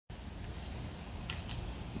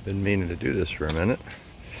Been meaning to do this for a minute.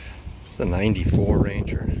 It's the 94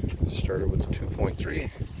 Ranger. Started with the 2.3,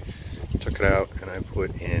 took it out, and I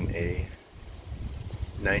put in a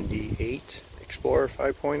 98 Explorer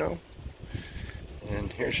 5.0.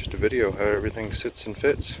 And here's just a video of how everything sits and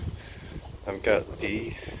fits. I've got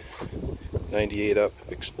the 98 up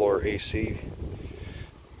Explorer AC.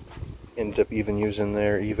 Ended up even using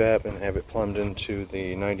their evap and have it plumbed into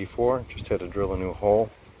the 94. Just had to drill a new hole.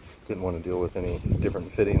 Didn't want to deal with any different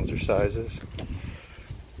fittings or sizes.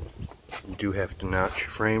 You do have to notch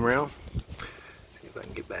your frame rail. See if I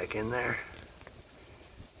can get back in there.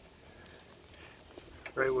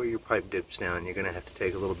 Right where your pipe dips down, you're going to have to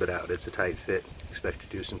take a little bit out. It's a tight fit. Expect to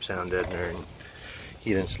do some sound deadener and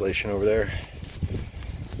heat insulation over there.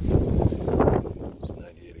 It's a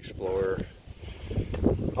 98 Explorer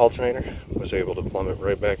alternator. Was able to plumb it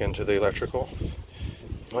right back into the electrical.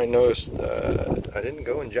 You might notice that I didn't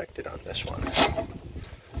go injected on this one.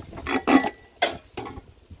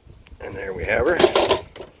 And there we have her.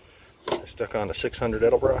 I stuck on a 600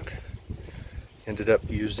 Edelbrock. Ended up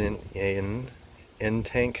using an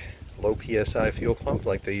N-tank low PSI fuel pump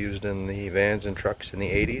like they used in the vans and trucks in the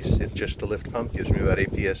 80s. It's just a lift pump, gives me about 8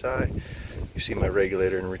 PSI. You see my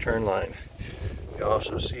regulator and return line. You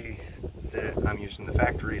also see that I'm using the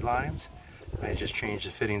factory lines. I just changed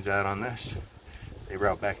the fittings out on this. They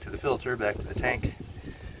route back to the filter, back to the tank.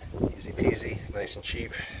 Easy peasy, nice and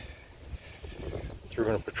cheap. Threw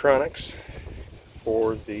in a Petronics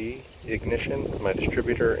for the ignition, my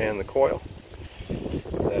distributor, and the coil.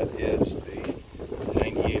 That is the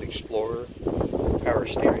 98 Explorer power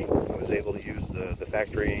steering. I was able to use the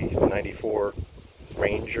factory 94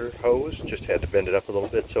 Ranger hose, just had to bend it up a little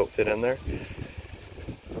bit so it fit in there.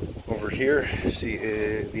 Over here, see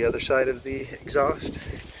the other side of the exhaust.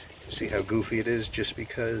 See how goofy it is just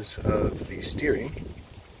because of the steering.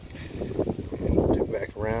 And to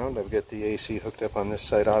back around, I've got the AC hooked up on this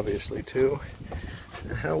side obviously too.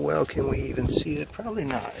 How well can we even see it? Probably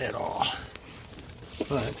not at all.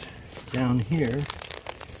 But down here,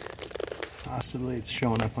 possibly it's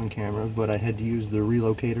showing up on camera, but I had to use the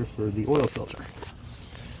relocator for the oil filter.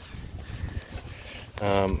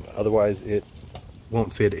 Otherwise it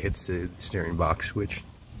won't fit. It hits the steering box, which,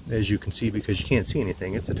 as you can see, because you can't see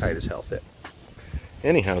anything, it's a tight as hell fit.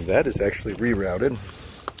 Anyhow, that is actually rerouted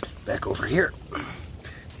back over here,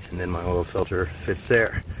 and then my oil filter fits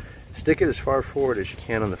there. Stick it as far forward as you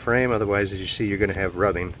can on the frame, otherwise, as you see, you're going to have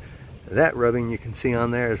rubbing. That rubbing you can see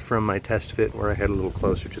on there is from my test fit where I had a little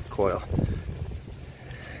closer to the coil.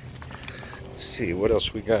 Let's see what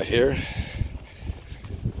else we got here.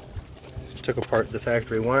 Took apart the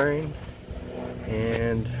factory wiring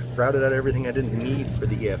and routed out everything I didn't need for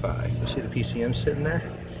the EFI. You see the PCM sitting there?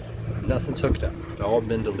 Nothing's hooked up. It's all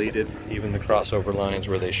been deleted, even the crossover lines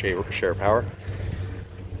where they share power.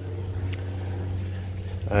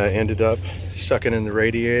 Ended up sucking in the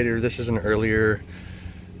radiator. This is an earlier,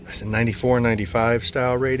 it's a 94, 95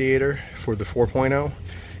 style radiator for the 4.0.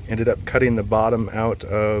 Ended up cutting the bottom out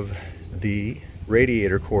of the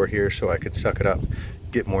radiator core here so I could suck it up,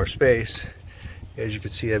 get more space. As you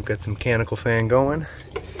can see, I've got the mechanical fan going,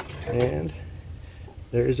 and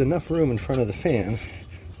there is enough room in front of the fan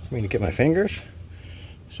for me to get my fingers.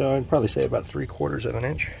 So I'd probably say about 3/4 of an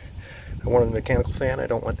inch. I wanted the mechanical fan. I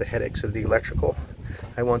don't want the headaches of the electrical.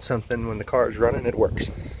 I want something when the car is running, it works.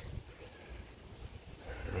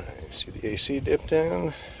 All right, see the AC dip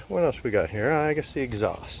down. What else we got here? I guess the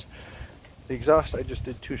exhaust. The exhaust, I just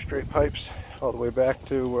did 2 straight pipes all the way back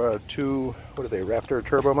to 2, what are they, Raptor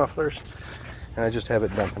turbo mufflers. And I just have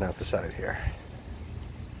it dumping out the side here.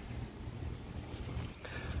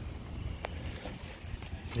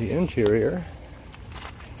 The interior,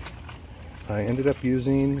 I ended up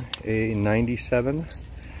using a 97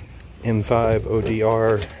 M5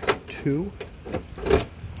 ODR2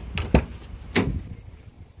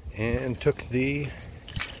 and took the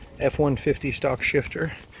F-150 stock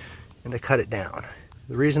shifter and I cut it down.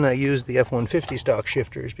 The reason I use the F-150 stock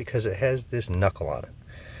shifter is because it has this knuckle on it.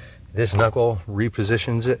 This knuckle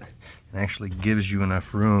repositions it and actually gives you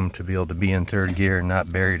enough room to be able to be in 3rd gear and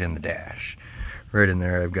not buried in the dash. Right in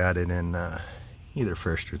there, I've got it in either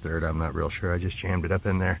 1st or 3rd, I'm not real sure. I just jammed it up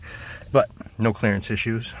in there. But no clearance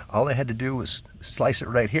issues. All I had to do was slice it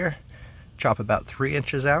right here, chop about 3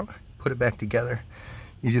 inches out, put it back together.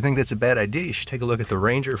 If you think that's a bad idea, you should take a look at the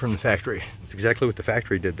Ranger from the factory. It's exactly what the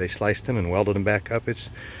factory did. They sliced them and welded them back up. It's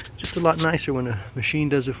just a lot nicer when a machine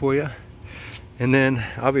does it for you. And then,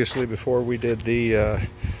 obviously, before we did the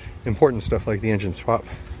important stuff like the engine swap,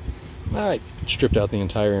 I stripped out the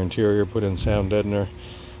entire interior, put in sound deadener.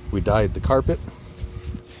 We dyed the carpet.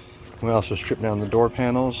 We also stripped down the door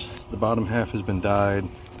panels. The bottom half has been dyed,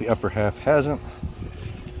 the upper half hasn't.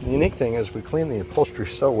 The unique thing is we cleaned the upholstery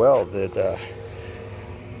so well that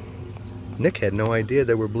Nick had no idea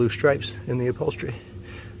there were blue stripes in the upholstery.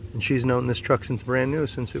 And she's known this truck since brand new,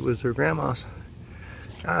 since it was her grandma's.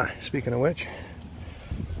 Speaking of which,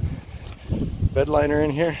 bed liner in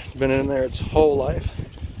here. It's been in there its whole life.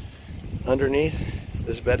 Underneath,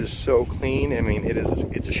 this bed is so clean. I mean,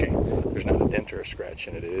 it's a shame. There's not a dent or a scratch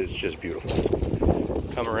in it. It is just beautiful.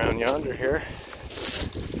 Come around yonder here.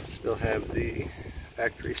 Still have the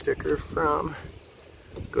factory sticker from,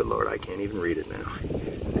 good Lord, I can't even read it now.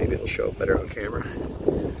 Maybe it'll show up better on camera.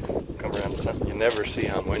 Come around to something you never see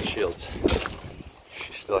on windshields.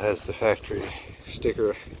 She still has the factory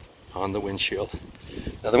sticker on the windshield.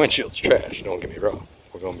 Now the windshield's trash, don't get me wrong.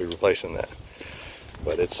 We're going to be replacing that.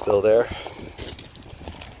 But it's still there.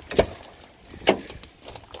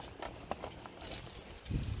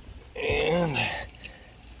 And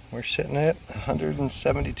we're sitting at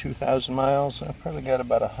 172,000 miles. I've probably got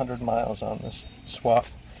about 100 miles on this swap.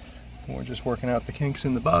 And we're just working out the kinks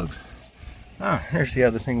and the bugs. There's the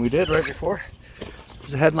other thing we did right before.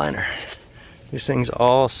 Is a headliner. These things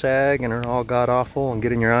all sag and are all god-awful and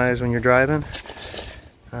get in your eyes when you're driving.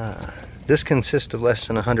 This consists of less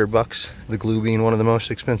than $100, the glue being one of the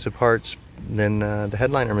most expensive parts. Then the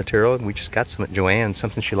headliner material, we just got some at Joann's,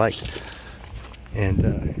 something she liked. And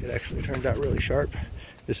it actually turned out really sharp.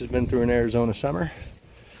 This has been through an Arizona summer,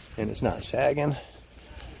 and it's not sagging.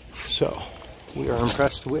 So, we are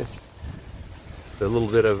impressed with the little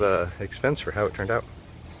bit of expense for how it turned out.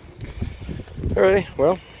 Alrighty,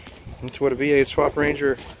 well, that's what a V8 Swap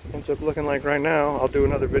Ranger ends up looking like right now. I'll do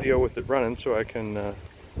another video with it running so I can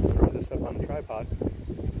throw this up on the tripod.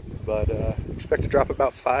 But expect to drop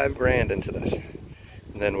about $5 grand into this.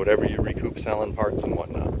 And then whatever you recoup selling parts and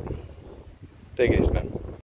whatnot. Take it easy, man.